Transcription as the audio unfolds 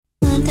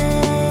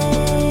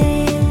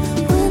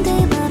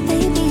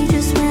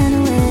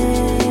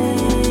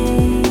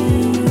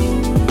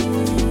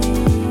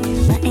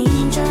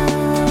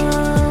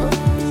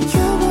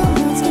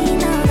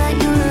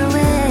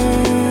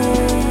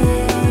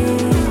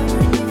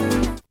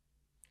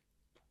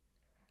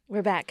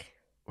We're back.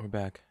 We're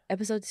back.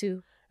 Episode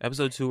 2.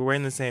 Episode 2. We're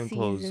wearing the same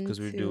clothes Season because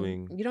we're 2.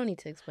 doing. You don't need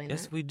to explain that.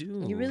 Yes, we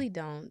do. You really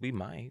don't. We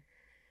might.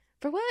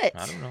 For what?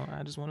 I don't know.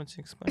 I just wanted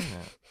to explain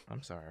that.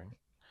 I'm sorry.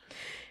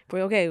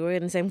 We're okay. We're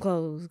in the same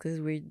clothes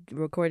because we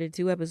recorded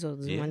 2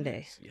 episodes in one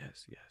day.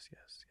 Yes.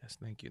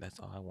 Thank you.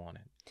 That's all I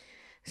wanted.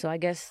 So I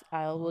guess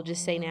we'll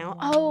just say now.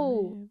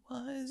 Oh,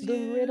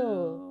 the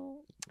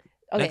riddle.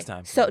 Okay. Next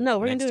time. So no,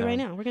 we're gonna do it right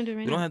now. We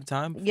don't have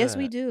time. Yes,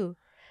 we do.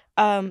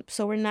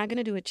 So we're not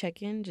gonna do a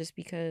check-in just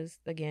because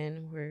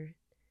again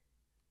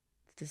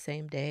it's the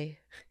same day.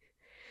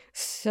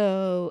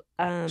 So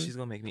she's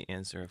gonna make me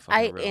answer a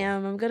fucking riddle.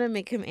 I'm gonna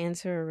make him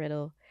answer a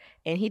riddle,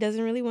 and he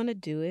doesn't really want to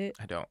do it.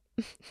 I don't.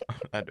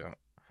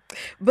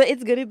 But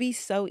it's gonna be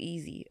so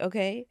easy,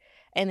 okay?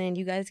 And then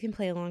you guys can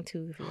play along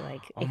too if you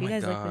like. Oh if my you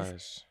guys gosh. like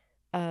this.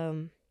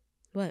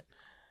 What?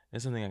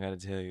 There's something I gotta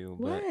tell you.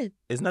 But What?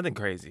 It's nothing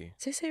crazy.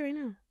 Say it right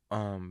now.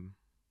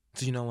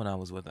 So you know when I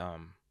was with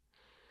him,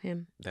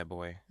 that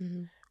boy.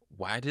 Mm-hmm.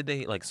 Why did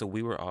they so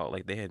we were all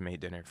they had made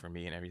dinner for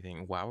me and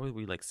everything. Why were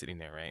we sitting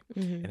there, right?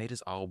 Mm-hmm. And they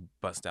just all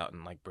bust out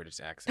in British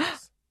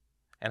accents.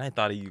 And I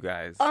thought of you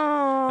guys.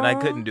 Aww. And I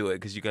couldn't do it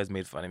because you guys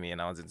made fun of me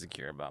and I was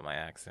insecure about my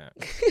accent.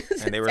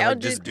 And they were like,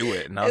 just do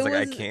it. And I was like,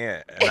 I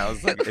can't. And I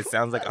was like, it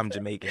sounds like I'm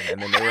Jamaican.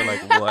 And then they were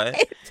like, what?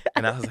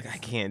 And I was like, I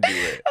can't do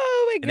it.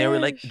 Oh my god. And they were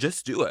like,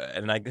 just do it.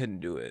 And I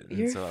couldn't do it. And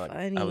You're so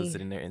funny. I was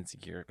sitting there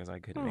insecure because I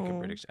couldn't make a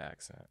British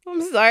accent.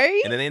 I'm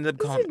sorry. And then they ended up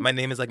calling, my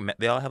name is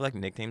they all have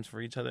nicknames for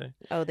each other.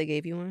 Oh, they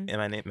gave you one?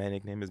 And my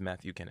nickname is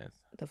Matthew Kenneth.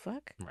 The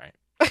fuck? Right.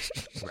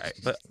 Right.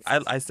 But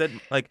I said,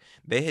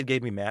 they had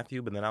gave me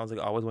Matthew, but then I was I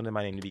always wanted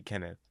my name to be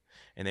Kenneth.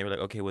 And they were like,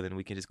 okay, well then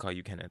we can just call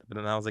you Kenneth. But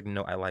then I was like,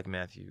 no, I like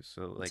Matthew.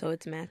 So so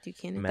it's Matthew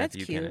Kenneth.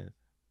 Matthew That's cute. Kenneth.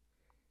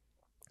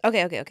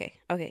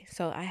 Okay.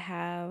 So I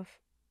have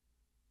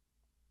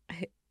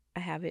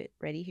it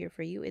ready here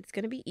for you. It's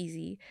gonna be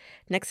easy.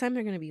 Next time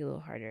they're gonna be a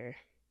little harder,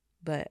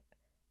 but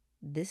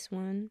this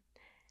one,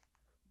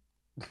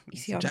 you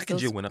see how Jack and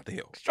Jill went up the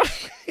hill.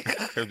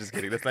 I'm just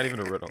kidding. That's not even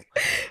a riddle.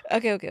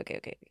 Okay.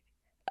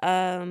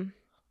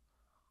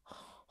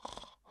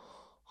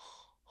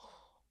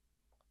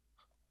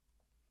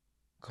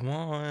 Come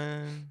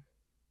on,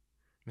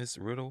 Miss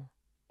Riddle.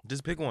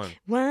 Just pick one.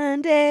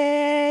 One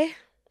day.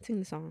 Sing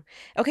the song.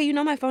 Okay, you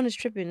know my phone is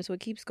tripping, so it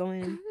keeps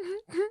going.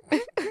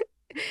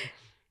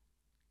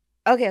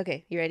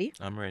 Okay. You ready?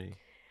 I'm ready.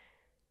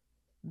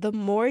 The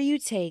more you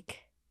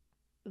take,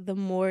 the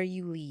more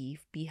you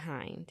leave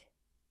behind.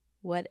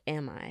 What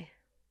am I?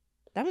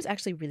 That was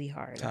actually really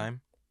hard. Time?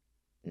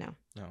 No.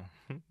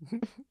 Okay.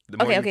 I'm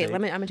gonna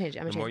change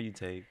it. The more you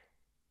take.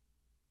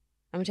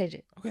 I'm gonna change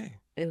it. Okay.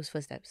 It was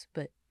footsteps,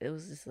 but it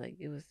was just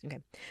it was okay.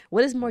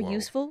 What is more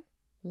useful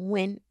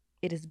when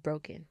it is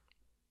broken?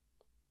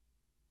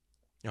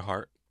 Your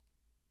heart.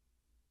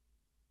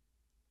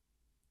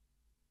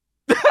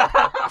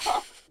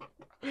 I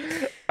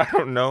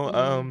don't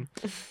know.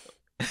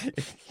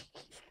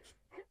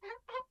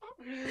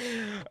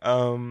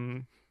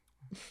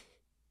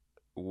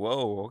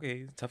 Whoa.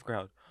 Okay. Tough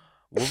crowd.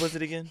 What was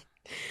it again?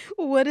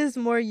 What is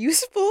more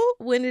useful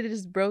when it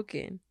is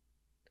broken?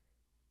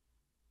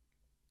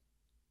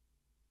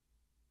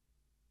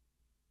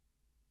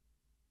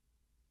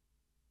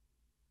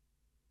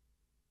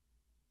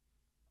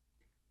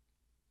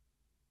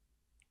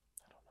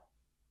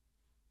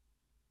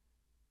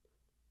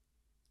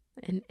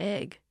 An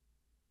egg.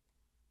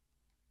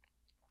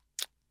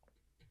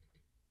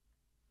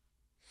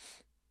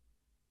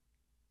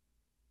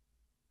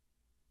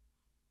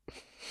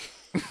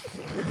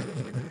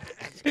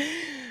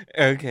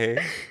 Okay.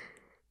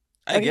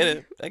 I get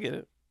it.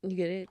 You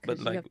get it? But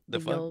you have the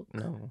yolk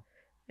no.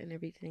 And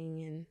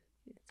everything, and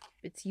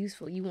it's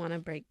useful. You want to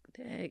break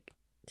the egg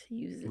to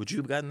use it. Would you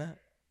have gotten that?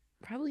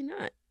 Probably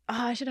not.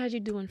 Oh, I should have had you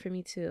do one for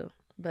me too.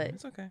 But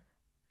it's okay.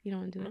 You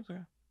don't want to do it?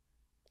 Okay.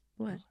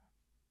 What?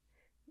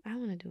 I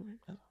want to do it.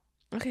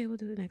 Okay, we'll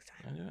do it next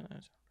time.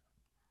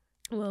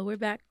 Well, we're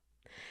back.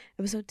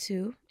 Episode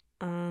 2.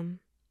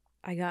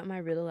 I got my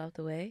riddle out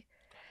the way.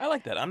 I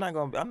like that. I'm not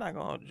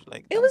gonna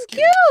It was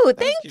cute.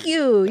 Thank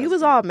you. He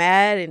was all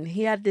mad, and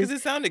he had this.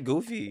 Because it sounded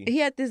goofy. He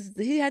had this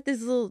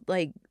little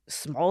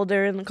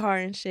smolder in the car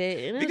and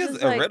shit. And because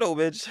it was a riddle,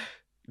 bitch.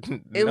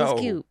 It was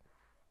cute.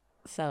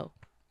 So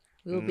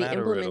we'll be Not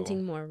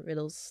implementing more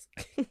riddles,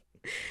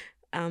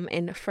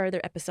 in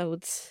further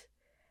episodes.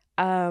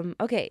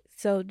 Okay,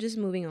 so just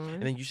moving on.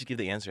 And then you should give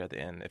the answer at the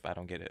end if I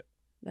don't get it.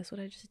 That's what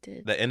I just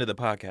did. The end of the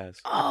podcast.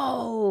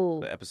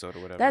 Oh. The episode or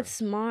whatever. That's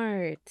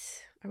smart.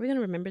 Are we going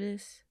to remember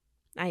this?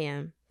 I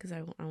am, because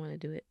I want to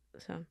do it.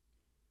 So,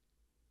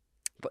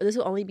 but this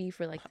will only be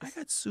for I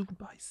got sued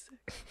by 6.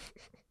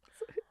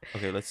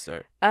 Okay, let's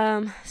start.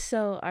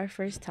 So our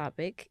first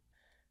topic.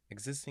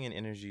 Existing in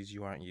energies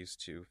you aren't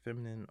used to,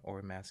 feminine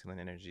or masculine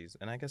energies.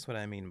 And I guess what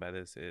I mean by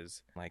this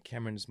is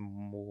Cameron's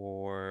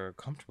more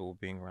comfortable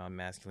being around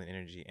masculine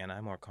energy and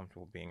I'm more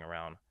comfortable being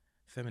around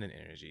feminine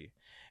energy.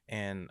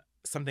 And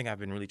something I've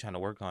been really trying to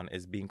work on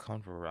is being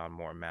comfortable around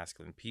more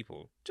masculine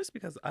people, just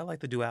because I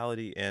like the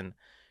duality. And,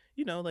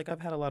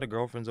 I've had a lot of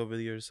girlfriends over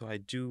the years, so I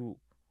do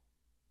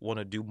want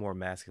to do more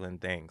masculine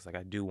things. Like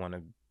I do want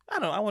to. I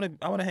don't know. I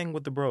want to hang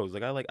with the bros.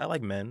 Like I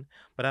like men,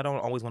 but I don't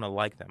always want to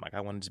like them. Like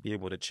I want to just be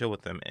able to chill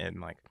with them and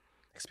like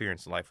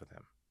experience life with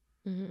them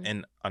Mm-hmm.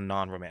 in a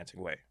non-romantic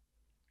way.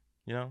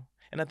 You know.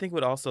 And I think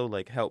would also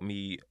like help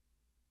me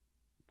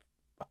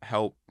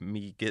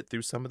get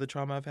through some of the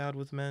trauma I've had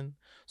with men.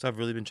 So I've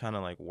really been trying to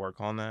like work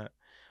on that.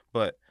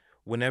 But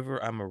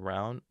whenever I'm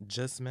around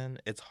just men,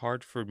 it's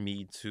hard for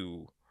me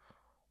to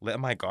let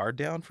my guard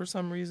down for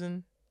some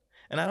reason.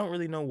 And I don't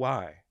really know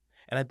why.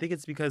 And I think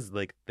it's because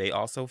like they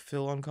also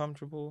feel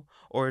uncomfortable,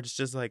 or it's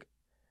just like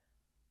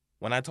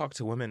when I talk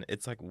to women,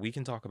 it's like we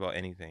can talk about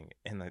anything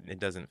and like, it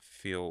doesn't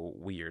feel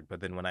weird. But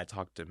then when I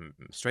talk to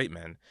straight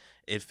men,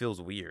 it feels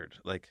weird.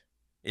 Like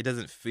it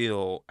doesn't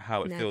feel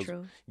how it feels.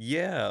 Natural.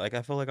 Yeah, like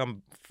I feel like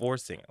I'm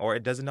forcing, or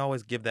it doesn't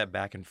always give that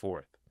back and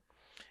forth.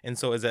 And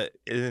so it's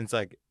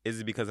like, is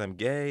it because I'm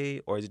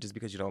gay, or is it just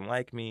because you don't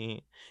like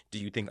me? Do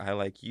you think I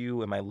like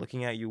you? Am I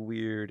looking at you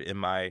weird?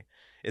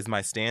 Is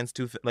my stance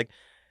too like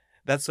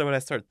that's what I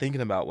start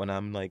thinking about when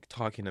I'm like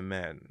talking to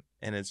men,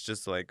 and it's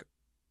just like,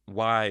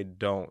 why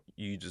don't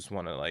you just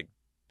want to like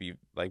be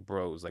like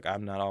bros? Like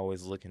I'm not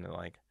always looking to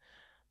like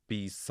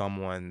be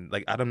someone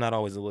like I'm not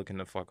always looking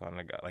to fuck on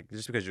a guy. Like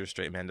just because you're a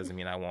straight man doesn't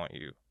mean I want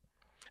you.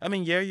 I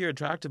mean, yeah, you're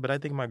attractive, but I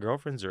think my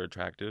girlfriends are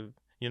attractive,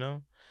 you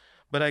know?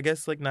 But I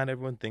guess like not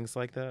everyone thinks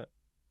like that.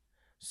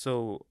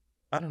 So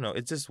I don't know.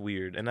 It's just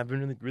weird, and I've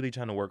been really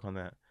trying to work on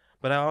that.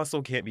 But I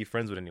also can't be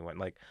friends with anyone.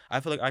 Like I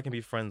feel like I can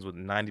be friends with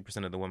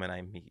 90% of the women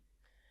I meet,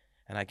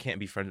 and I can't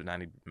be friends with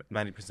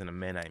 90% of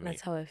men I meet.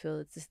 That's how I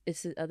feel.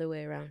 It's the other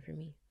way around for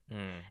me.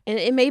 Mm, And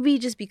it may be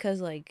just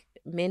because like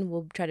men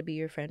will try to be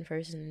your friend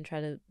first and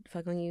try to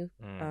fuck on you,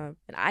 mm,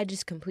 and I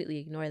just completely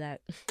ignore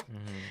that.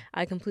 mm-hmm.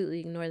 I completely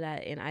ignore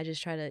that, and I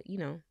just try to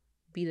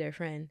be their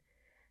friend.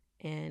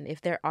 And if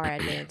there are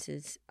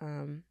advances,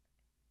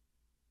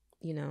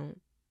 you know,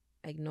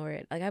 ignore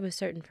it. Like I have a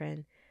certain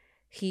friend.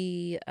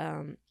 He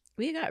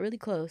we got really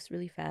close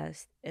really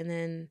fast, and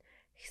then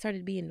he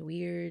started being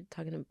weird,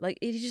 talking to like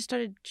he just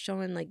started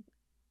showing like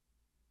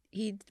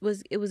it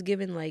was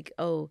given like,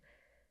 oh,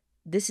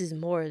 this is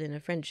more than a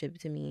friendship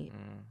to me.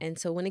 Mm, And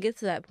so when it gets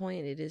to that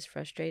point, it is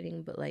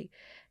frustrating, but like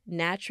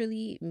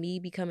naturally me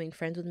becoming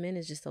friends with men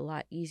is just a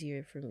lot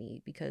easier for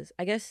me because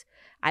I guess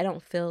I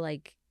don't feel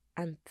like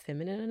I'm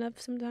feminine enough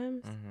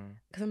sometimes mm-hmm.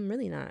 because I'm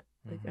really not.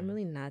 Like I'm Mm-hmm.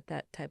 really not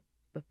that type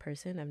of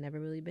person. I've never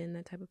really been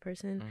that type of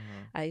person.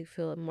 Mm-hmm. I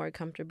feel more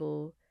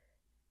comfortable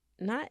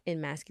not in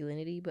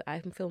masculinity, but I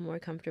feel more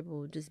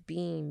comfortable just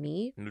being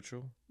me.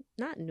 Neutral.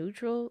 Not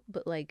neutral,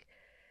 but like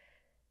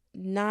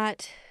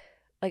not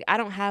like I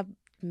don't have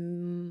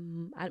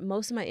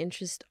most of my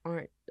interests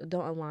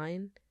don't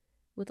align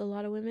with a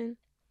lot of women.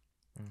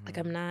 Like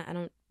Mm-hmm. I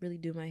don't really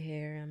do my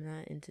hair. I'm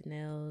not into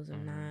nails.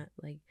 I'm Mm-hmm. not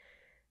like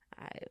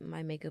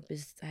my makeup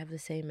is I have the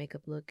same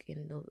makeup look,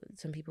 and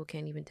some people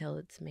can't even tell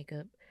it's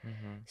makeup.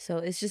 Mm-hmm. So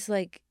it's just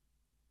like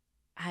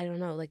I don't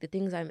know, like the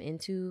things I'm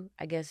into,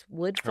 I guess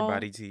would Her fall.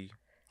 body tea.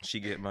 She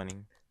get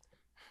money.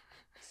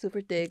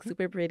 Super thick,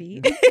 super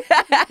pretty.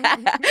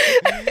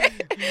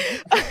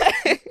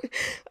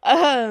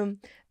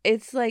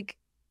 It's like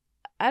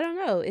I don't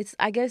know. It's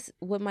I guess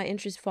what my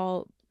interests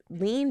fall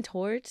lean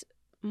towards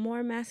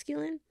more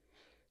masculine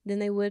than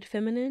they would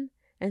feminine.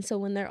 And so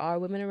when there are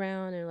women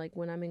around and like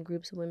when I'm in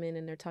groups of women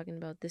and they're talking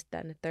about this,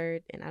 that, and the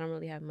third, and I don't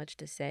really have much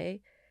to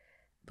say,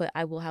 but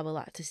I will have a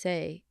lot to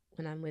say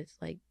when I'm with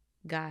like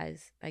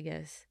guys, I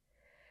guess.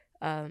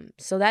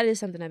 So that is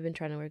something I've been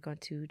trying to work on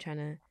too, trying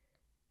to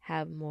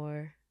have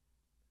more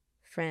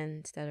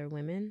friends that are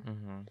women.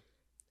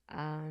 Mm-hmm.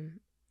 Um,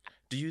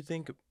 Do you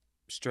think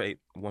straight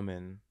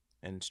women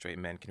and straight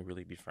men can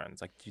really be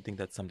friends? Like, do you think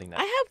that's something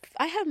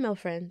I have male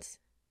friends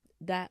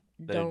that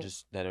that are don't.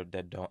 just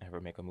that don't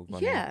ever make a move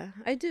on you? Yeah,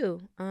 I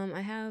do.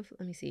 I have.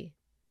 Let me see.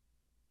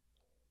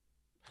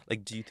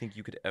 Like, do you think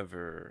you could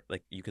ever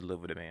like you could live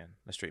with a man,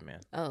 a straight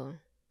man, Oh,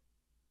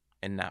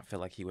 and not feel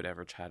like he would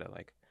ever try to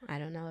like I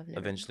don't know. I've never.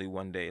 eventually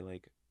one day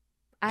like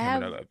I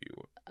Cameron, I have love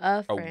you,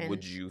 a or friend.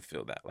 would you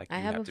feel that like you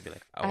have to be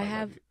like, oh, I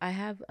love you? I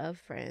have a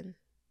friend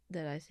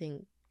that I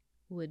think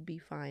would be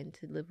fine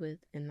to live with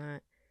and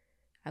not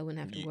I wouldn't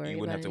have to You worry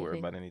wouldn't about have to worry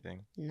anything. about anything.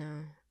 No.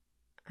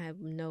 I have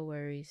no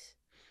worries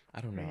I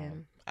don't for know.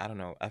 him. I don't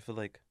know. I feel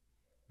like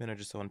men are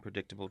just so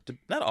unpredictable.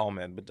 Not all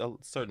men, but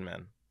certain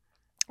men.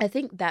 I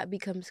think that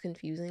becomes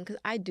confusing cuz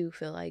I do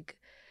feel like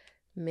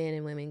men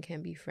and women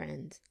can be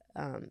friends.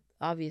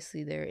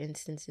 Obviously there are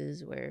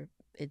instances where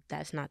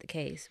that's not the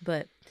case,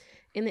 but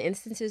in the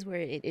instances where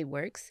it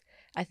works,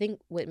 I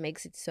think what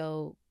makes it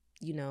so,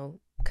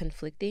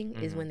 conflicting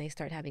is Mm-hmm. when they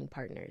start having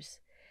partners.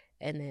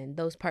 And then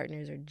those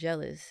partners are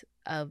jealous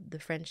of the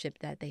friendship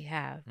that they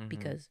have Mm-hmm.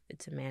 because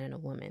it's a man and a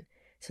woman.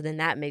 So then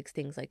that makes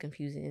things like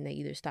confusing and they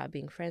either stop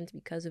being friends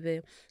because of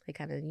it. They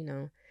kind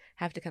of,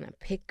 have to kind of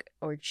pick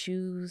or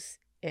choose.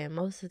 And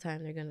most of the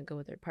time they're going to go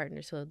with their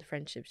partner. So the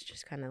friendships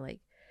just kind of like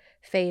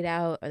fade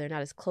out or they're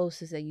not as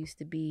close as they used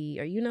to be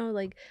or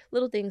like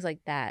little things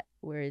like that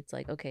where it's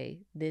like okay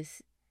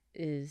this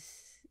is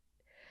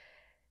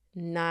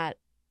not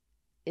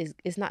is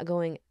it's not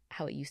going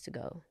how it used to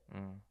go,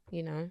 Mm.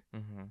 you know?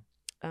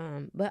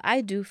 Mm-hmm. But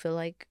I do feel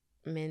like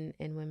men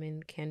and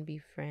women can be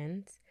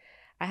friends.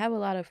 I have a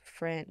lot of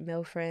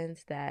male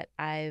friends that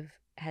I've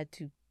had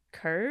to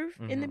curve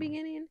in the Mm-hmm.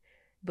 beginning,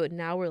 but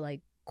now we're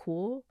like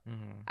cool.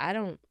 Mm-hmm. I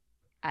don't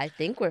I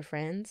think we're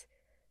friends.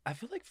 I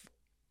feel like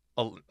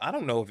I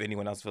don't know if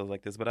anyone else feels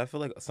like this, but I feel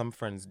like some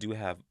friends do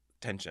have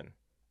tension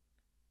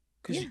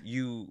because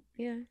Yeah.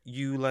 Yeah.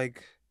 you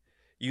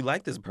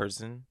like this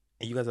person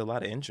and you guys have a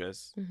lot of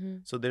interests,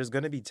 Mhm. so there's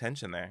gonna be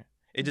tension there.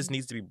 It just Mhm.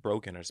 needs to be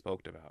broken or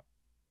spoke about.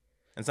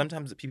 And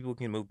sometimes people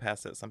can move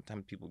past it.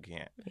 Sometimes people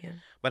can't. Yeah.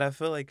 But I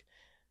feel like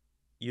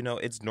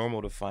it's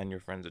normal to find your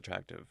friends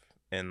attractive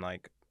and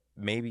like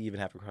maybe even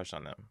have a crush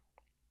on them.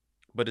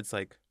 But it's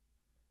like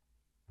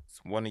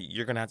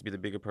you're gonna have to be the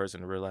bigger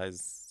person to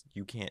realize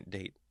you can't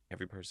date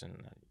every person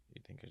that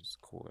you think is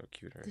cool or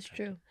cute or That's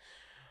attractive.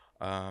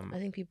 true. Um, I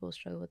think people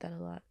struggle with that a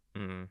lot.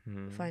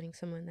 mm-hmm, Finding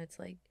someone that's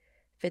like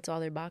fits all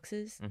their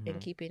boxes and mm-hmm.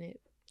 keeping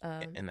it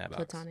In that box,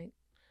 platonic.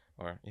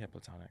 or yeah,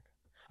 platonic.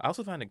 I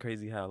also find it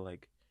crazy how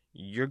like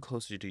you're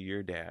closer to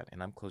your dad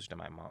and I'm closer to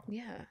my mom,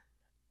 Yeah.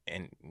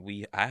 and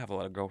I have a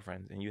lot of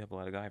girlfriends and you have a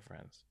lot of guy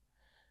friends,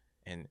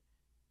 and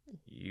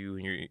you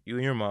and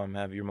your mom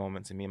have your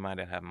moments and me and my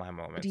dad have my Do you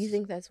moments.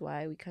 think that's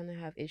why we kind of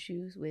have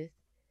issues with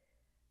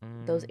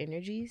those Mm,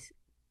 energies?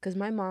 Because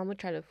my mom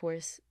would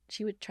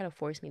she would try to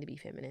force me to be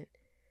feminine.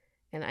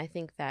 And I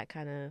think that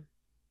kind of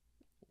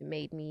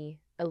made me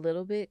a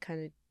little bit,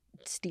 kind of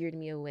steered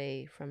me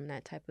away from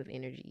that type of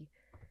energy.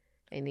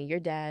 And then your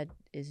dad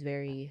is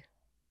very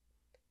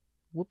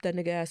whoop that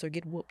nigga ass or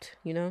get whooped,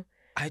 you know?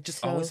 I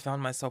just always So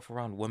found myself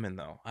around women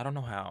though. I don't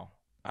know how.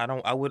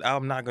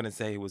 I'm not gonna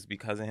say it was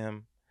because of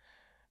him,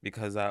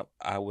 because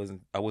I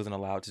wasn't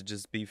allowed to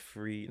just be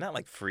free. Not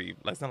like free.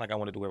 Like it's not like I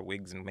wanted to wear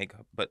wigs and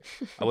makeup, but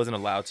I wasn't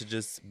allowed to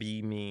just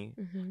be me.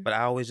 hmm But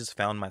I always just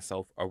found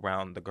myself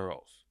around the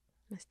girls.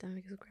 my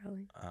stomach is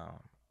growling.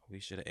 Um, we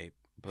should have ate,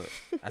 but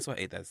that's why I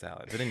ate that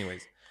salad. But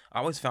anyways, I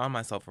always found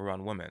myself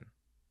around women.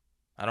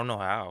 I don't know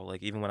how.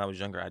 Like even when I was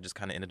younger, I just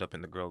kind of ended up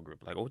in the girl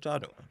group. Like, what y'all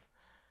doing?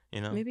 You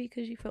know? Maybe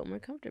because you felt more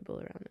comfortable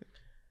around them.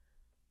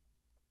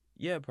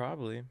 Yeah,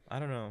 probably. I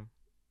don't know.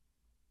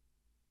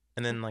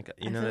 And then like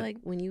I feel like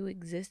when you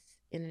exist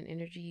in an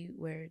energy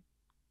where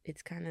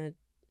it's kind of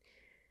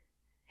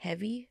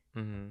heavy,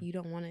 mm-hmm, you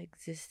don't want to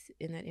exist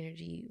in that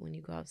energy when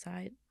you go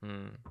outside,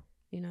 mm,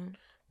 you know?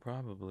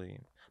 probably.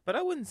 But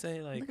I wouldn't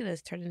say Look like. at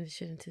us turning this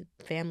shit into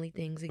family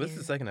things This is the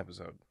again. second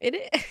episode. It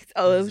is. This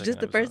Oh, is it the was second just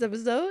the first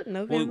episode. episode?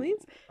 No Well, families?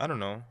 I don't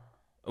know.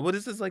 Well,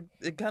 this is like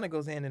it kind of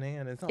goes hand in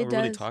hand. It's not It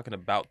really does. talking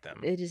about them.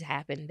 It just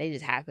happened. They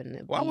just happened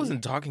to Well, I be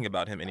wasn't talking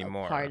about him a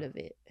anymore. part of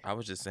it. I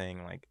was just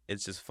saying like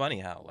it's just funny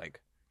how like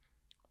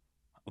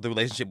the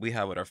relationship we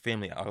have with our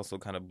family also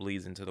kind of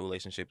bleeds into the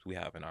relationships we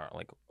have in our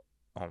like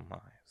own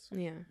lives.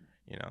 Yeah.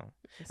 You know.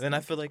 My And then I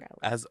stomach feel is like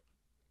growling. as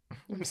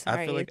I'm I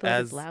sorry. feel I like feel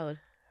like it's as loud.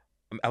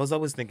 I was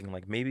always thinking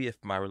like maybe if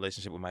my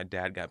relationship with my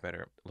dad got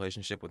better,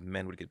 relationship with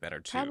men would get better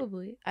too.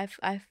 Probably. I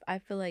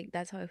feel like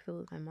that's how I feel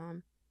with my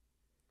mom.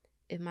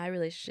 If my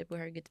relationship with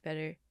her gets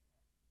better,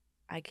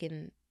 I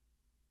can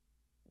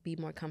be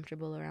more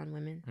comfortable around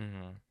women.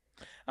 Mm-hmm.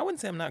 I wouldn't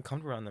say I'm not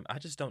comfortable around them. I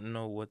just don't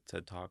know what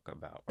to talk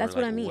about or That's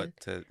what like I what mean.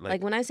 to Like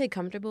like. when I say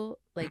comfortable,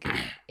 like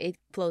it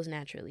flows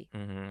naturally.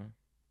 Mm-hmm.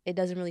 It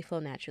doesn't really flow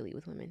naturally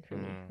with women for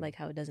me, Mm. like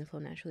how it doesn't flow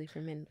naturally for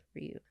men for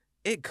you.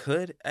 It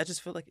could. I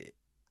just feel like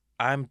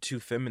I'm too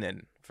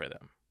feminine for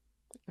them.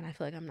 And I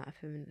feel like I'm not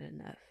feminine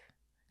enough.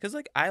 Cause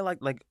like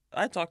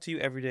I talk to you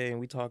every day and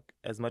we talk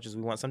as much as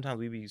we want. Sometimes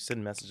we be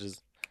sending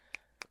messages,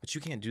 but you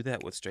can't do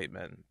that with straight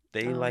men.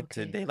 They Oh, like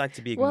to okay. they like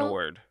to be Well,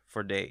 ignored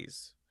for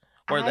days,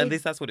 or at I,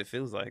 least that's what it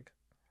feels like.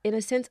 in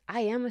a sense,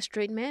 I am a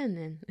straight man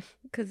then,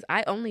 because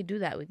I only do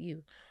that with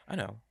you. I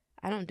know.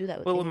 I don't do that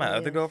with But with my anybody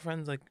other else.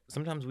 girlfriends, like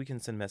sometimes we can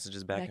send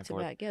messages back Back and to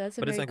forth. back. Yeah, that's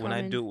a But it's very like when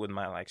I do common. it with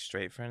my like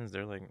straight friends,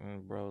 they're like,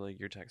 "Bro, like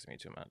you're texting me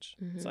too much."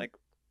 It's Hmm like,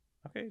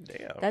 okay,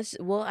 damn. That's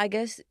well. I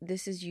guess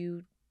this is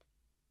you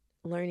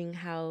learning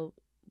how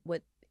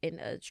what in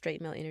a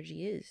straight male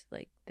energy is.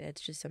 Like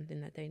that's just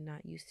something that they're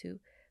not used to.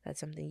 That's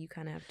something you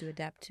kind of have to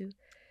adapt to.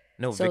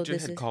 No, So Victor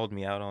this had is called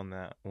me out on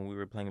that when we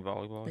were playing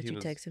volleyball. that He you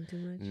was, text him too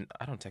much.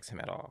 I don't text him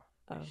at all.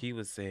 Oh. He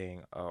was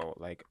saying, "Oh,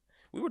 like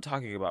we were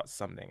talking about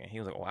something," and he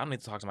was like, "Oh, I don't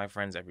need to talk to my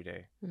friends every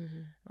day."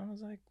 Mm-hmm. I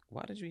was like,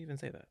 "Why did you even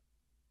say that?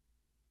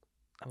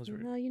 That was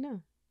rude. No, you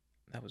know.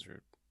 That was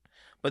rude."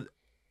 But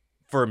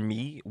for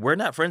me, we're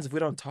not friends if we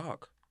don't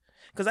talk.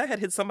 Because I had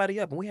hit somebody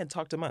up and we hadn't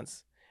talked in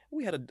months.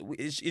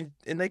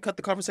 And they cut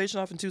the conversation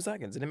off in 2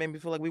 seconds, and it made me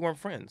feel like we weren't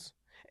friends,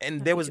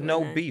 and I there be was doing no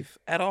that. beef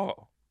at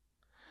all.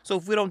 So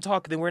if we don't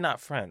talk, then we're not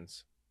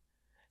friends.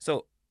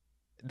 So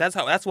that's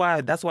why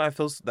I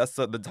feel that's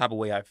the type of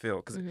way I feel.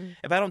 Because Mm-hmm.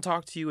 if I don't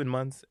talk to you in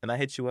months and I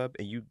hit you up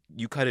and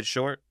you cut it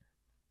short,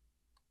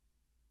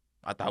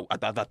 I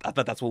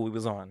thought that's what we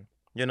was on.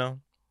 You know,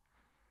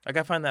 like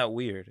I find that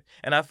weird,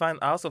 and I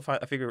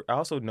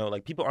also know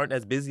like people aren't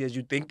as busy as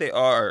you think they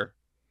are.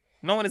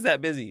 No one is that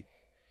busy,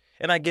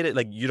 and I get it.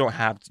 Like you don't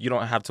have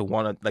to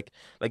want to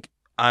like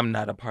I'm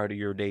not a part of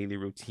your daily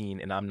routine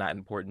and I'm not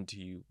important to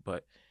you,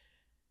 but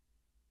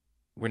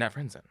we're not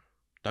friends then.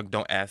 Like,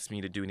 don't ask me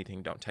to do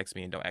anything. Don't text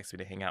me and don't ask me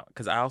to hang out.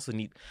 Because I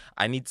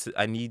need to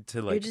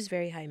You're like, just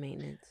very high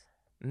maintenance.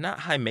 not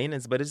high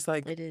maintenance, but it's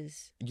like, It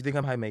is. you think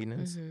I'm high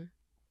maintenance? Mm-hmm.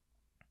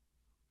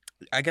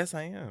 I guess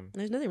I am.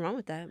 There's nothing wrong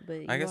with that, but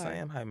I you guess I are.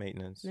 am high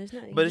maintenance. There's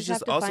not. You But it's just have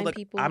just to also find like,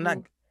 people I'm not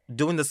who.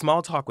 doing the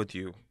small talk with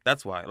you.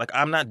 That's why. Like,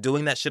 I'm not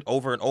doing that shit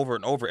over and over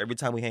and over every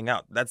time we hang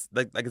out. That's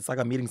like it's like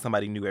I'm meeting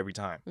somebody new every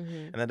time.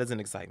 Mm-hmm. And that doesn't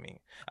excite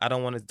me. I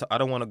don't want to. I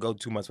don't want to go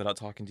too much without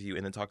talking to you,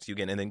 and then talk to you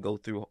again, and then go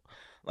through,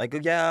 like,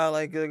 yeah,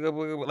 like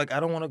I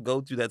don't want to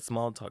go through that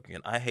small talk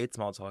again. I hate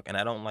small talk, and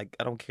I don't like.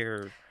 I don't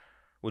care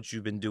what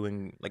you've been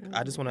doing. Like, I'm I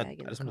gonna just want to. bag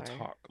in I the just want to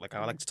car. talk. Like, I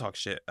Yeah. like to talk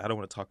shit. I don't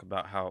want to talk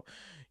about how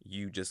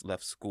you just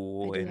left I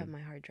school do and have my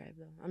hard drive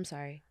though. I'm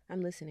sorry.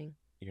 I'm listening.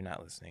 you're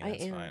not listening. I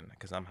That's am. fine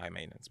because I'm high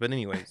maintenance. But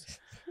anyways,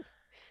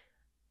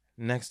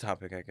 next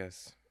topic, I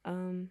guess.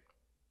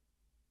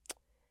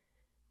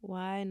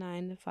 Why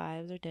 9 to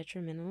 5s are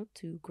detrimental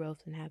to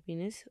growth and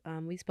happiness.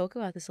 We spoke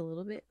about this a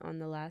little bit on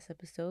the last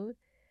episode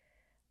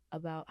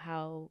about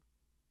how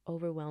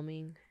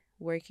overwhelming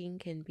working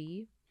can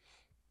be.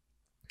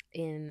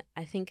 And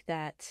I think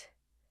that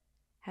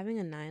having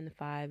a 9 to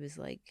 5 is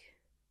like,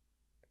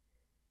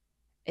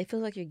 it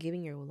feels like you're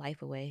giving your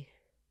life away.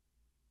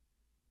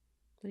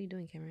 What are you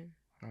doing, Cameron?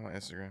 I'm on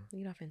Instagram.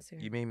 Get off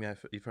Instagram. You made me.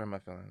 You've hurt my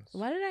feelings.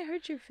 Why did I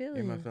hurt your feelings?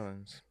 You hurt my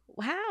feelings.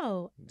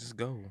 How? Just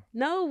go.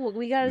 No,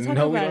 we gotta talk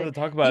No, about we don't it. have to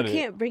talk about You it.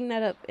 can't bring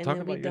that up and Talk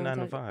then we about your don't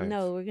 9 to talk. 5s.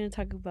 No, we're gonna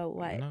talk about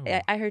why No.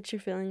 I hurt your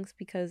feelings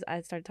because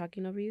I started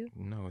talking over you.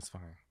 No, it's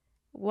fine.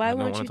 Why I don't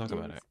won't wanna you talk do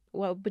about this? it.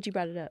 Well, but you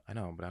brought it up. I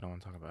know, but I don't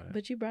want to talk about it.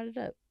 But you brought it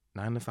up.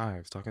 9 to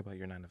 5s. Talk about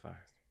your 9 to 5s.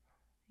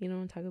 You don't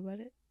want to talk about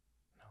it?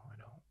 No, I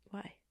don't.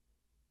 Why?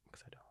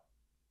 Because I don't.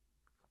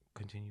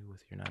 Continue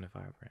with your 9 to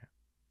 5 rant.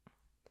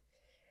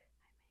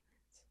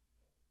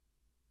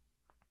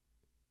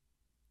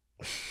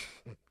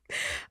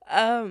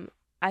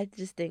 I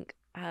just think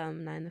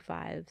 9 to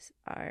 5s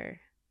are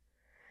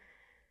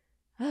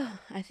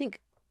I think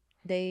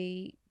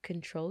they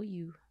control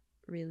you,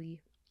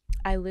 really.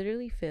 I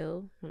literally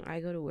feel when I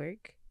go to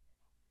work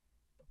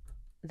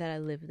that I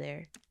live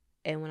there,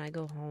 and when I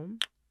go home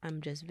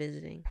I'm just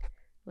visiting.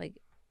 Like,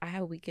 I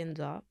have weekends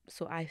off,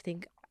 so I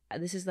think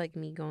this is like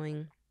me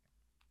going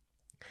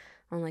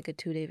on like a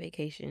 2-day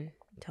vacation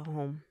to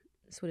home.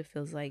 That's what it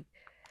feels like.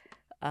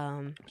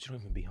 But you don't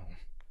even be home.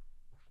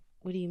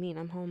 What do you mean?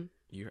 I'm home.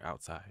 You're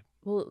outside.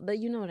 Well, but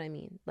you know what I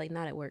mean. Like,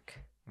 not at work.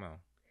 Well,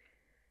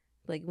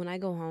 Like, when I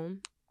go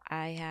home,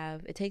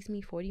 it takes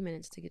me 40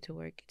 minutes to get to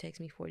work. It takes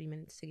me 40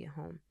 minutes to get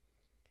home.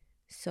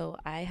 So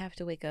I have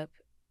to wake up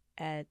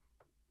at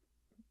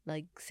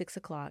like 6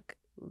 o'clock,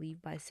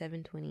 leave by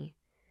 7:20.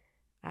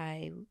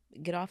 I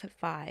get off at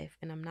 5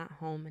 and I'm not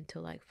home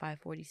until like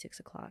 5:40, 6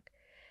 o'clock.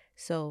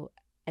 So,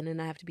 and then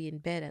I have to be in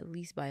bed at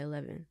least by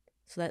 11.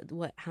 So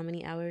that, how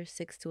many hours?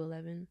 6 to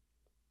 11?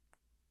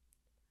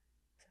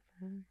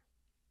 7,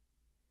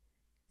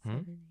 8,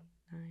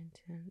 9,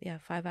 10. Yeah,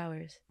 5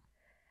 hours.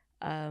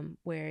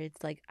 Where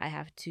it's like I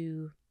have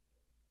to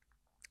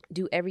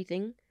do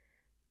everything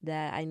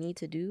that I need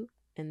to do,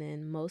 and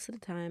then most of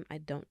the time I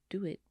don't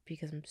do it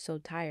because I'm so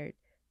tired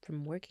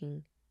from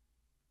working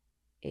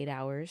 8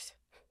 hours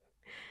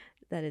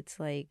that it's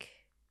like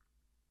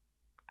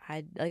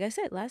I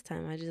said last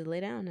time, I just lay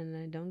down and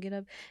I don't get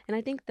up. And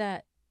I think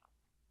that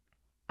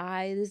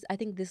I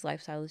think this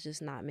lifestyle is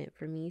just not meant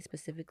for me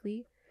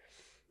specifically.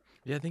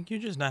 yeah, I think you're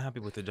just not happy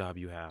with the job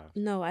you have.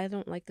 No, I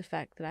don't like the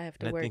fact that I have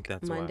to And I think work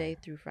that's Monday why.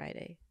 through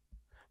Friday.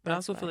 But I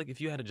also feel like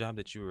if you had a job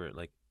that you were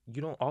like,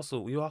 you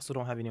also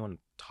don't have anyone to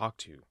talk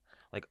to.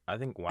 Like, I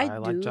think why I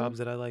like do. jobs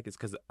that I like is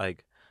because,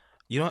 like,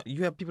 you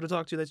have people to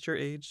talk to that's your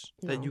age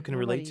that you can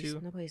relate to.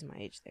 Nobody's my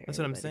age there. That's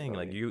what I'm saying.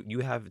 Like, you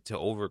have to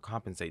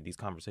overcompensate these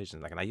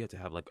conversations. Like, now you have to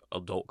have like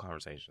adult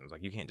conversations.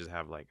 Like, you can't just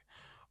have like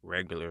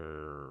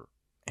regular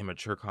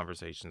immature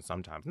conversations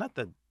sometimes. Not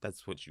that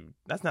that's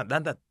not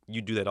that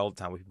you do that all the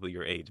time with people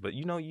your age, but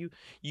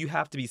you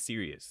have to be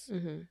serious.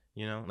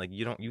 Mm-hmm. Like,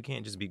 you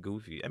can't just be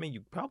goofy. I mean,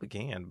 you probably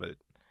can, but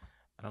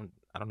I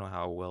don't know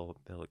how well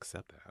they'll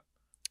accept that.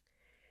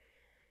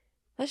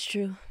 That's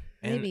true.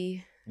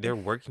 Maybe. And they're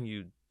working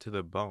you to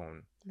the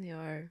bone. They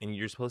are. And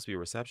you're supposed to be a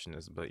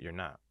receptionist, but you're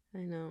not. I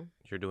know.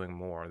 You're doing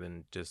more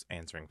than just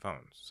answering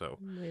phones. So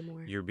way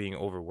more. You're being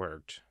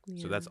overworked.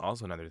 Yeah. So that's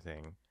also another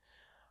thing.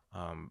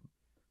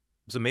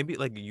 So maybe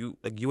like you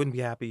wouldn't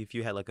be happy if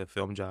you had like a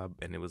film job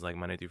and it was like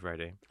Monday through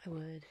Friday. I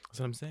would. That's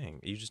what I'm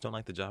saying. You just don't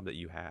like the job that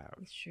you have.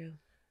 It's true.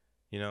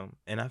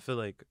 And I feel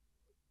like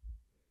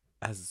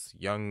as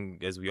young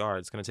as we are,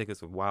 it's going to take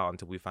us a while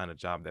until we find a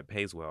job that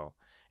pays well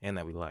and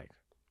that we like.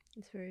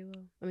 It's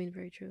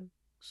very true.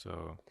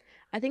 So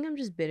I think I'm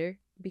just bitter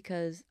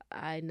because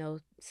I know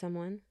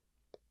someone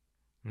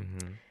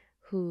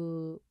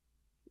who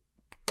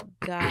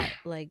got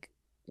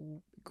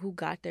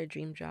their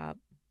dream job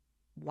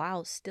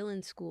while still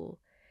in school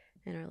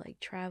and are like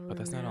traveling. But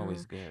that's not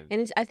always good.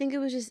 And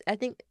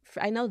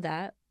I know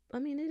that. I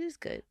mean, it is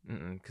good.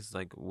 Because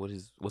like,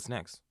 what's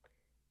next?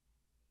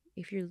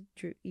 If you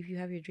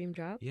have your dream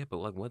job. Yeah, but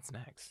like, what's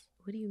next?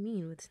 What do you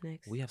mean? What's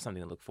next? We have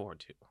something to look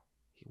forward to.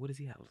 What does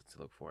he have to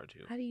look forward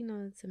to? How do you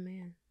know it's a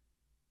man?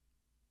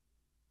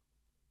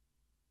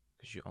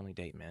 Because you only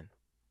date men.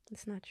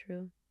 It's not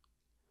true.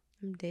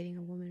 I'm dating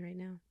a woman right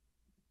now.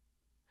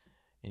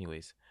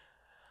 Anyways,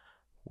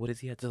 what does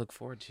he have to look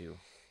forward to?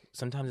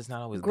 Sometimes it's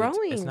not always good.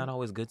 It's not Growing.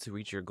 always good to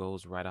reach your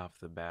goals right off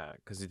the bat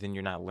because then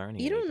you're not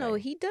learning You don't know.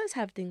 anything. He does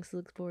have things to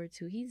look forward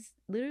to. He's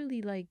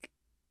literally like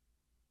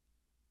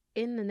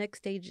in the next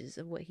stages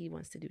of what he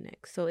wants to do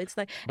next. So it's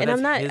like, But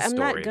and that's his I'm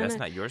not story. That's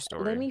gonna, not your let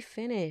story. me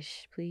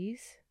finish,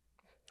 please.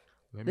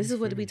 Let me This is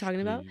what we finish,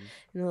 talking about please.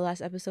 in the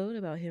last episode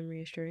about him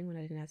reassuring when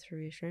I didn't ask for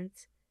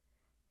reassurance.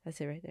 That's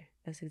it right there.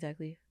 That's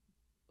exactly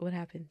what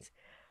happens.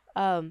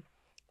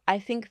 I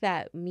think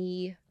that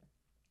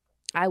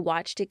I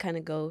watched it kind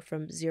of go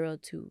from 0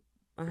 to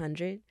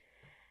 100.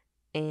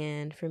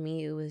 And for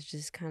me, it was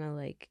just kind of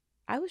like,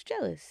 I was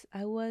jealous.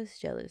 I was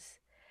jealous.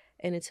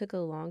 And it took a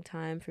long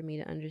time for me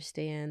to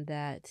understand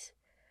that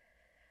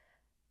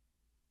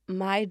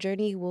my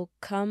journey will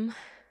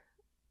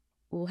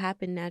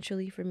happen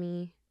naturally for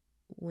me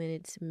when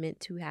it's meant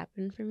to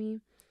happen for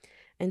me.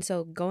 And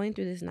so going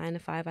through this 9 to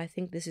 5, I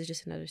think this is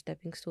just another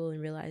stepping stool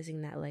and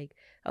realizing that, like,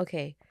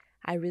 okay,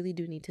 I really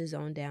do need to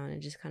zone down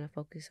and just kind of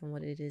focus on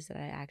what it is that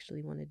I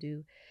actually want to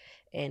do.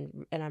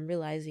 And I'm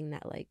realizing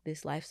that, like,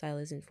 this lifestyle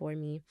isn't for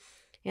me.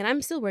 And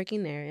I'm still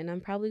working there, and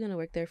I'm probably going to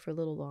work there for a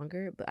little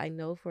longer, but I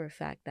know for a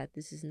fact that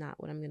this is not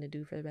what I'm going to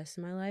do for the rest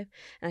of my life.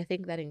 And I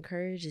think that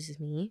encourages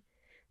me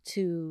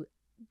to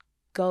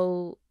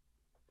go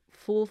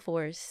full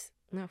force,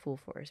 not full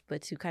force,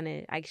 but to kind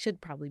of, I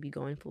should probably be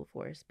going full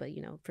force, but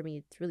for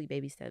me, it's really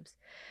baby steps,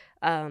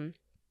 um,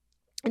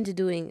 into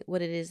doing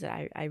what it is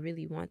that I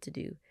really want to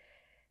do.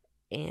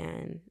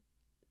 And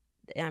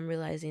I'm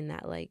realizing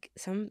that, like,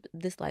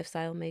 this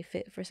lifestyle may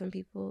fit for some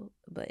people,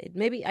 but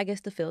maybe, I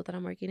guess, the field that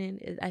I'm working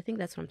in, I think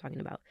that's what I'm talking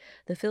about.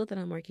 The field that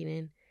I'm working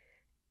in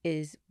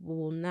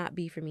will not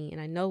be for me,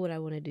 and I know what I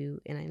want to do,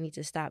 and I need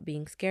to stop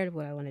being scared of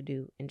what I want to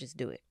do and just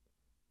do it.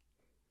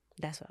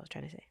 That's what I was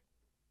trying to say.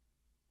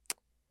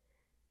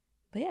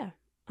 But yeah,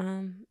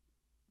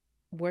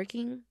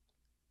 working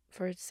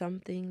for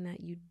something that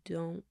you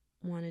don't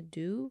want to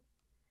do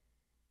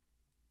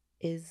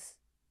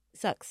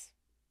sucks.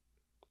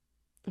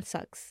 It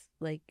sucks.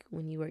 Like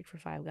when you work for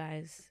Five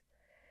Guys,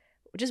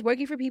 just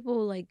working for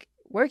people, like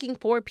working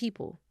for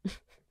people.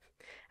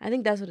 I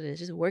think that's what it is.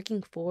 Just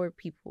working for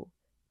people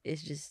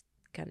is just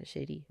kind of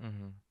shitty.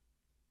 Mm-hmm.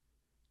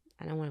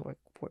 I don't want to work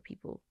for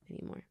people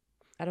anymore.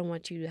 I don't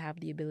want you to have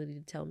the ability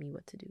to tell me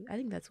what to do. I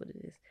think that's what it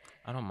is.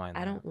 I don't mind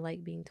I that. don't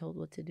like being told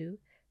what to do.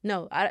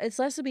 No, it's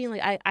less of being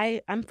like,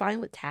 I'm fine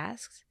with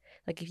tasks.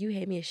 Like if you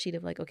hand me a sheet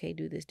of like, okay,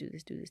 do this, do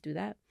this, do this, do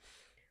that.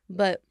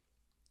 But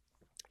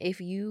if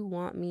you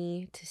want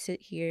me to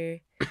sit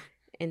here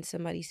in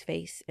somebody's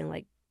face and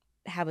like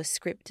have a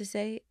script to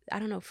say, I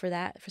don't know, for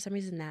some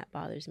reason that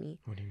bothers me.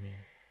 What do you mean?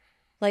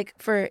 Like,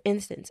 for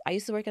instance, I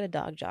used to work at a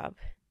dog job.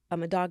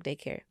 I'm a dog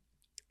daycare.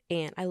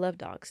 And I love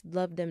dogs,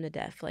 love them to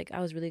death. Like, I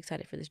was really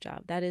excited for this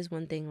job. That is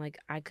one thing, like,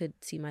 I could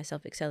see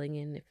myself excelling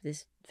in if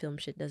this film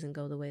shit doesn't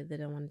go the way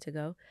that I want it to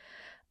go.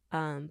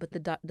 But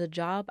the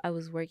job I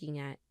was working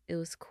at, it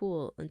was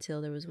cool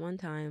until there was one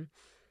time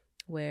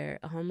where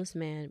a homeless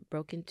man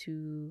broke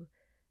into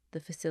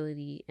the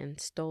facility and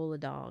stole a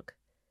dog.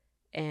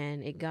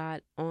 And it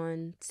got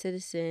on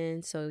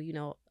Citizen, so,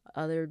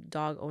 other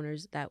dog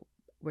owners that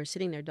were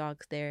sitting their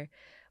dogs there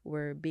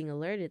were being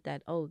alerted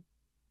that, oh,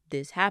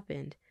 this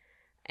happened.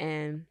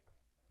 And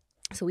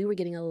so we were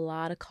getting a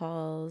lot of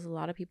calls. A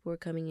lot of people were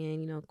coming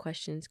in,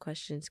 questions.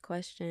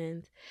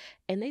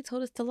 And they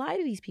told us to lie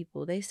to these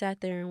people. They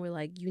sat there and were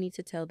like, you need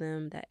to tell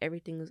them that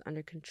everything was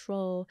under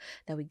control,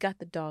 that we got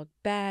the dog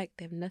back.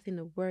 They have nothing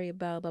to worry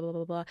about, blah, blah,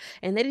 blah, blah.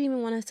 And they didn't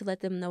even want us to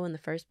let them know in the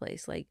first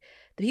place. Like,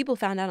 the people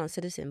found out on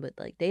Citizen, but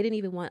like they didn't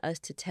even want us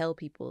to tell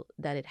people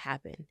that it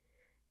happened.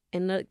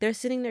 And look, they're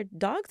sitting their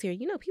dogs here.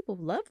 People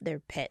love their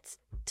pets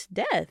to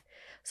death.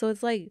 So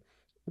it's like,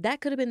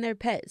 that could have been their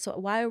pet. So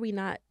why are we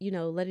not,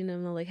 letting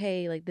them know, like,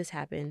 hey, like, this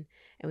happened,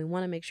 and we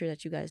want to make sure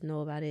that you guys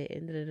know about it,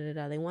 and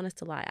da-da-da-da. They want us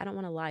to lie. I don't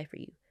want to lie for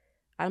you.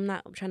 I'm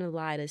not trying to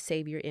lie to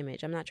save your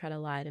image. I'm not trying to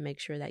lie to make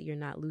sure that you're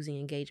not losing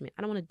engagement.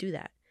 I don't want to do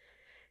that.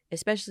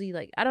 Especially,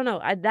 like, I don't know.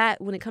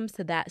 When it comes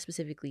to that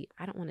specifically,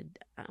 I'm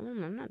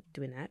not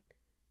doing that.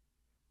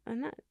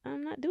 I'm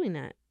not doing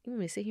that. You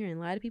want me to sit here and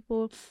lie to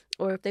people?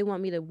 Or if they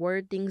want me to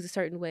word things a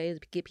certain way,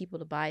 get people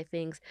to buy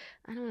things,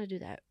 I don't want to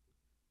do that.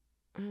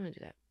 I don't want to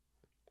do that.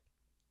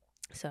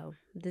 So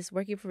this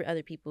working for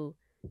other people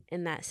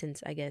in that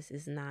sense, I guess,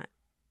 is not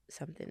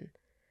something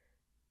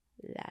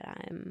that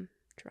I'm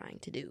trying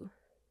to do.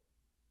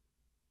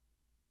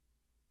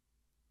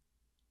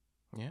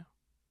 Yeah,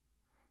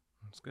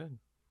 that's good.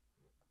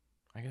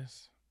 I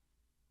guess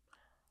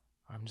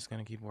I'm just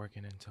gonna keep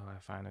working until I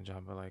find a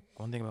job. But like,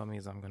 one thing about me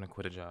is I'm gonna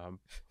quit a job.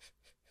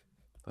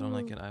 If I don't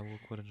like it, I will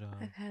quit a job.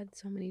 I've had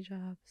so many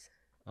jobs.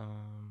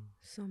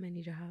 So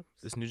many jobs.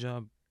 This new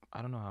job,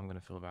 I don't know how I'm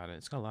gonna feel about it.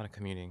 It's got a lot of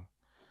commuting,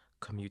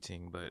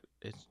 but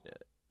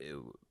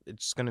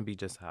it's gonna be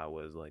just how it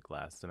was like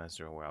last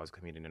semester where I was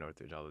commuting to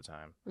Northridge all the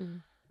time.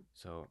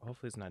 So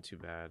hopefully it's not too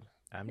bad.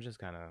 I'm just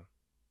kind of.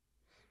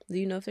 Do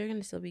you know if they're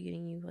gonna still be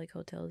getting you like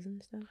hotels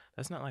and stuff?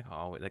 That's not like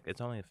always. Like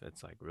it's only if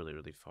it's like really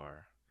really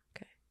far.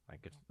 Okay.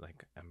 Like if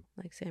like I'm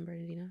Like San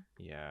Bernardino.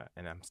 yeah,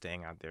 and I'm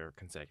staying out there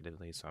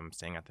consecutively, so I'm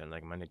staying out there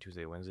like Monday,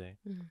 Tuesday, Wednesday.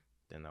 Mm-hmm.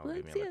 Then they'll Well,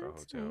 give me yeah, like a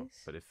that's hotel.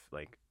 nice. But if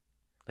like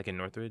in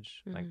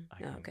Northridge, like I Oh,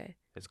 can. okay.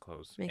 It's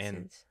close, Makes and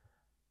sense.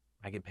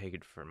 I get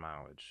paid for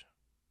mileage.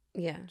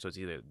 Yeah. So it's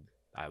either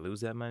I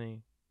lose that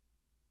money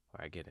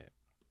or I get it.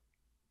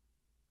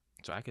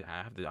 So I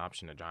have the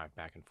option to drive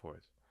back and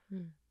forth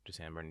to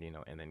San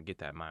Bernardino and then get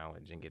that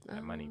mileage and get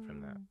that money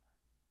from that.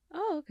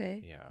 Oh,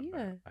 okay. Yeah,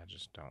 Yeah. but I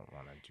just don't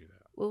want to do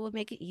that. What would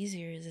make it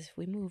easier is if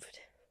we moved.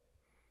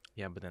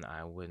 Yeah, but then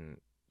I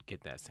wouldn't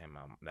get that same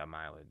that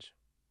mileage.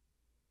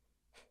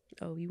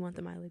 Oh, you want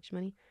the mileage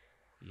money?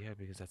 Yeah,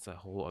 because that's a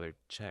whole other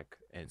check.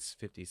 It's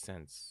 50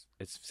 cents.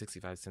 It's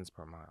 65 cents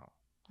per mile.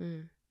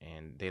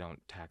 And they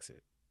don't tax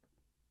it.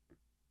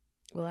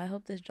 Well, I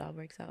hope this job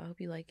works out. I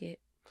hope you like it.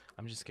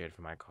 I'm just scared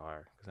for my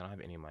car because I don't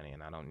have any money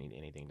and I don't need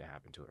anything to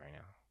happen to it right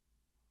now.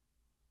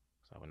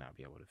 So I would not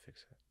be able to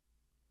fix it.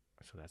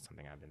 So that's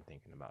something I've been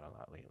thinking about a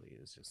lot lately,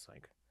 is just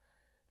like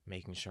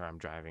making sure I'm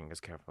driving as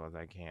careful as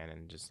I can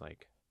and just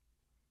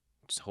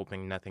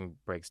hoping nothing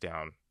breaks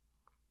down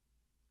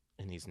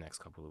in these next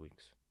couple of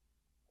weeks.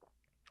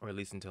 Or at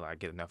least until I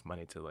get enough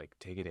money to like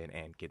take it in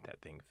and get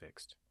that thing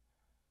fixed.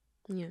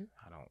 Yeah.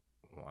 I don't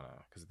want to,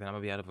 because then I'm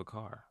going to be out of a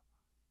car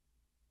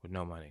with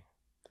no money.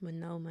 With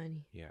no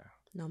money. Yeah.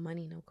 No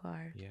money, no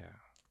car. Yeah.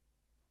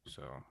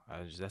 So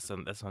that's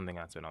something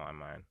that's been on my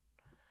mind.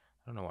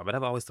 I don't know why, but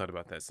I've always thought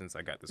about that since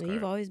I got this car.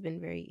 You've always been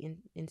very,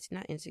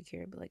 not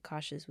insecure, but like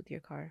cautious with your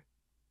car.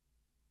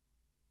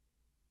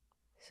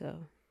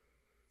 So,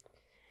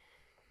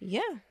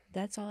 yeah,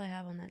 that's all I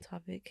have on that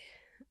topic.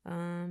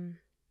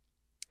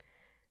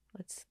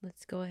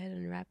 Let's go ahead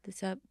and wrap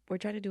this up. We're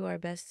trying to do our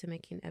best to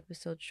make an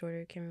episode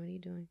shorter. Cameron, what are you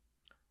doing?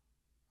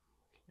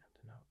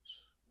 Looking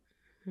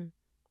at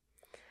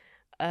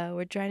the notes.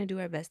 We're trying to do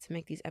our best to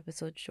make these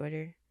episodes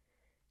shorter.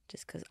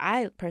 Just because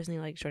I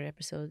personally like shorter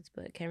episodes,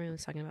 but Cameron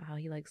was talking about how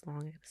he likes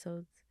long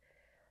episodes.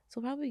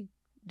 So we'll probably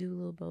do a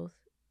little both.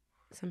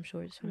 Some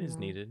short, some long. It's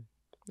needed.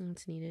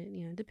 It's needed.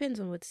 Yeah, it depends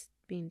on what's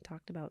being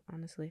talked about,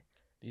 honestly.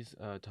 These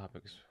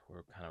topics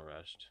were kind of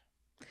rushed.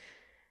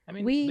 I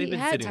mean, we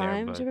had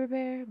time to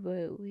prepare,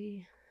 but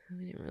we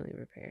didn't really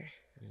prepare.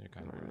 These are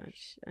kind of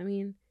rushed. I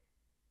mean,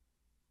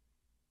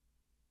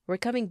 we're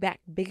coming back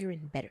bigger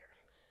and better.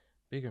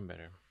 Bigger and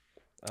better.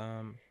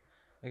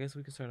 I guess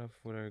we could start off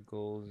with our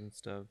goals and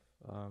stuff.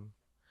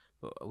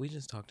 But we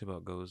just talked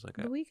about goals like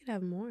we could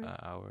have more an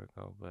hour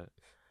ago. But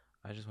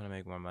I just want to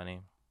make more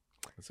money.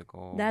 That's a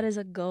goal. That is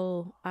a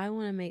goal. I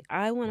want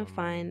to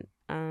find.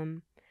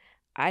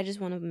 I just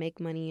want to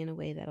make money in a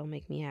way that'll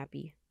make me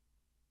happy.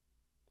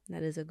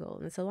 That is a goal.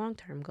 And it's a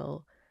long-term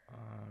goal,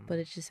 but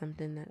it's just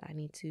something that I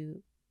need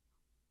to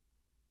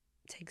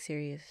take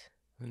serious.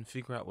 And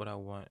figure out what I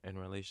want in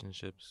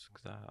relationships,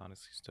 because I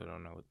honestly still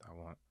don't know what I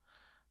want.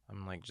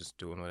 I'm like just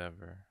doing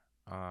whatever.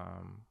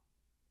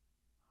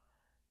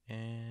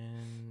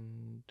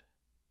 And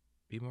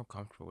be more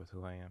comfortable with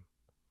who I am.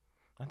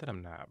 Not that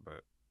I'm not,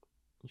 but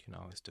you can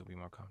always still be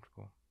more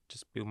comfortable.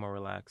 Just feel more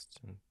relaxed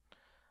and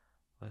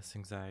less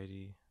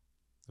anxiety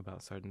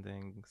about certain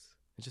things.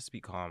 And just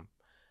be calm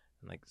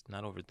and like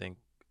not overthink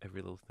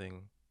every little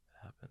thing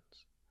that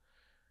happens.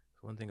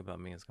 So one thing about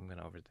me is I'm going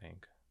to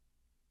overthink.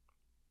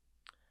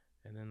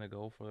 And then the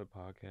goal for the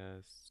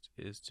podcast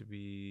is to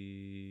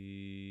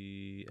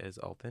be as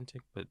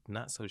authentic, but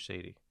not so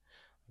shady.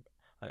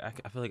 I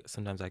feel like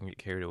sometimes I can get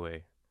carried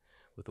away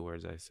with the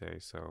words I say,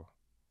 so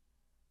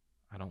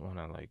I don't want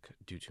to like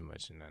do too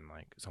much and then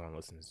like someone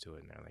listens to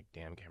it and they're like,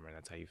 damn, Cameron,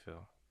 that's how you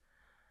feel.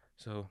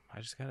 So I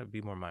just got to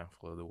be more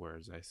mindful of the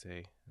words I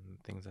say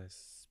and things I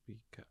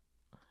speak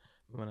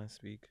when I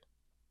speak.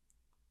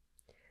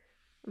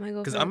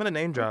 Because I'm going to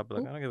name drop.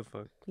 Like, I don't give a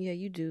fuck. Yeah,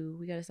 you do.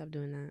 We got to stop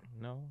doing that.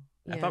 No.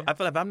 Yeah. I feel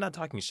like if I'm not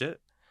talking shit,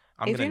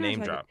 I'm going to name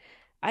drop.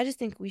 I just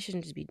think we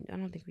shouldn't just be, I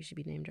don't think we should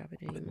be name dropping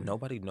anymore.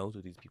 Nobody knows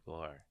who these people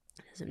are.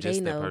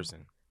 Just that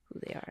person. Who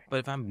they are. But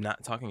if I'm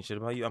not talking shit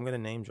about you, I'm going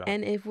to name drop.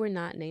 And if we're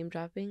not name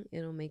dropping,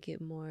 it'll make it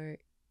more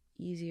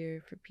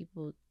easier for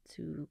people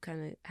to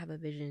kind of have a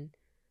vision.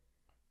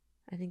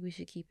 I think we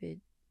should keep it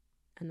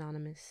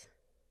anonymous.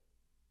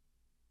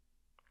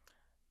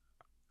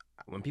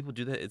 When people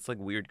do that, it's like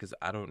weird because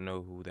I don't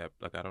know who that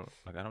I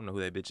don't know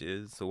who that bitch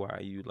is. So why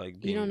are you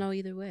like? You don't know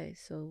either way.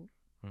 So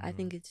I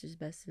think it's just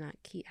best to not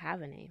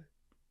have a name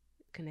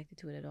connected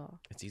to it at all.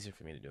 It's easier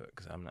for me to do it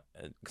because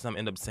I'm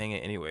end up saying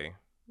it anyway.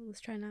 Well,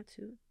 let's try not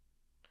to.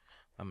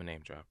 I'm a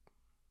name drop.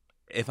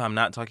 If I'm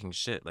not talking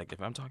shit, like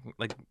if I'm talking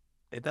like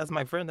if that's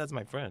my friend, that's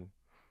my friend.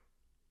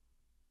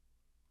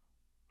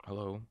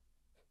 Hello.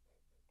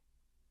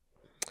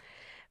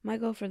 My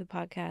goal for the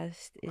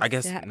podcast is I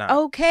guess not.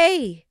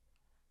 Okay.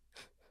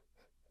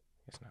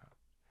 It's not.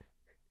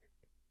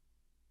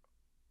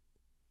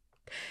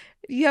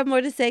 You have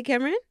more to say,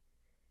 Cameron?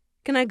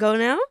 Can I go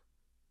now?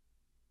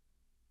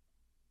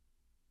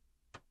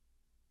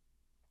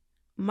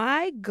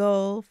 my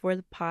goal for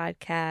the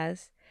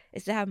podcast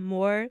is to have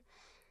more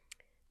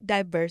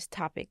diverse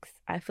topics.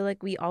 I feel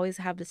like we always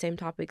have the same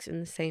topics in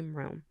the same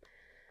room.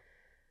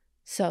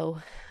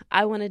 So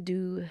I want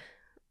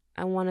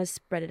to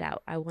spread it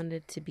out. I want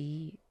it to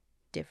be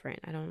different.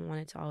 I don't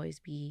want it to always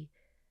be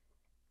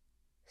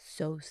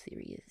so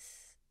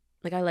serious.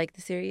 Like, I like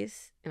the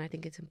serious and I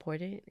think it's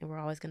important and we're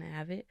always going to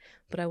have it,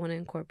 but I want to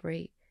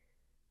incorporate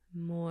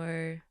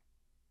more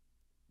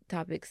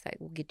topics that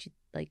will get you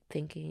like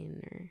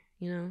thinking, or,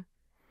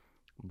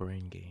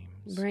 Brain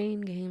games. brain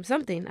games,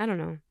 something. I don't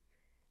know.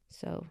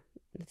 So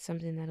it's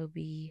something that'll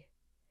be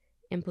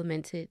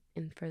implemented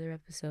in further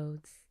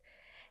episodes.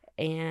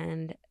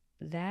 And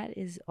that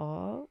is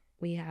all.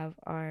 We have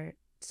our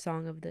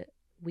song of the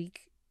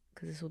week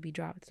because this will be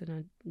dropped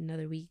in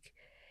another week.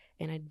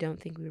 And I don't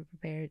think we were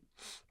prepared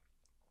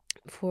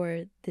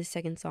for the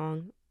second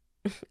song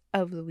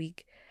of the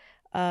week.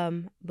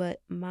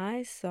 But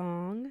my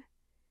song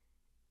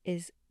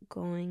is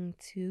going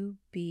to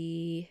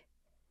be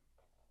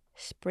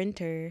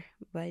Sprinter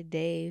by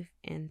Dave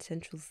and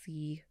Central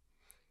C.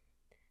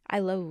 I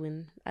love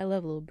a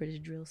little British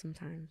drill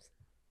sometimes.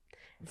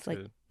 It's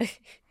like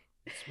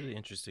it's really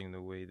interesting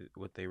the way that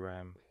what they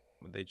rhyme,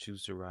 what they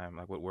choose to rhyme,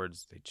 like what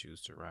words they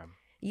choose to rhyme.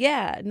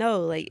 yeah,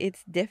 no, like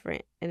it's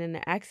different, and then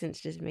the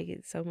accents just make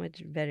it so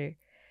much better.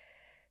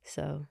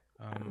 So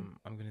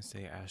I'm gonna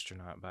say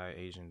Astronaut by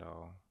Asian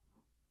Doll.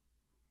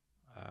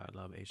 I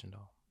love Asian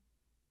Doll.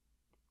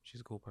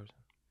 She's a cool person.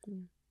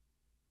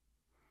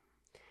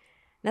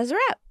 That's a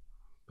wrap.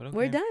 But okay.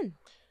 We're done.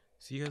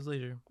 See you guys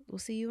later. We'll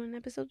see you in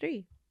episode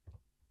 3.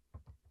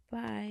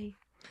 Bye.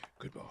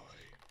 Goodbye.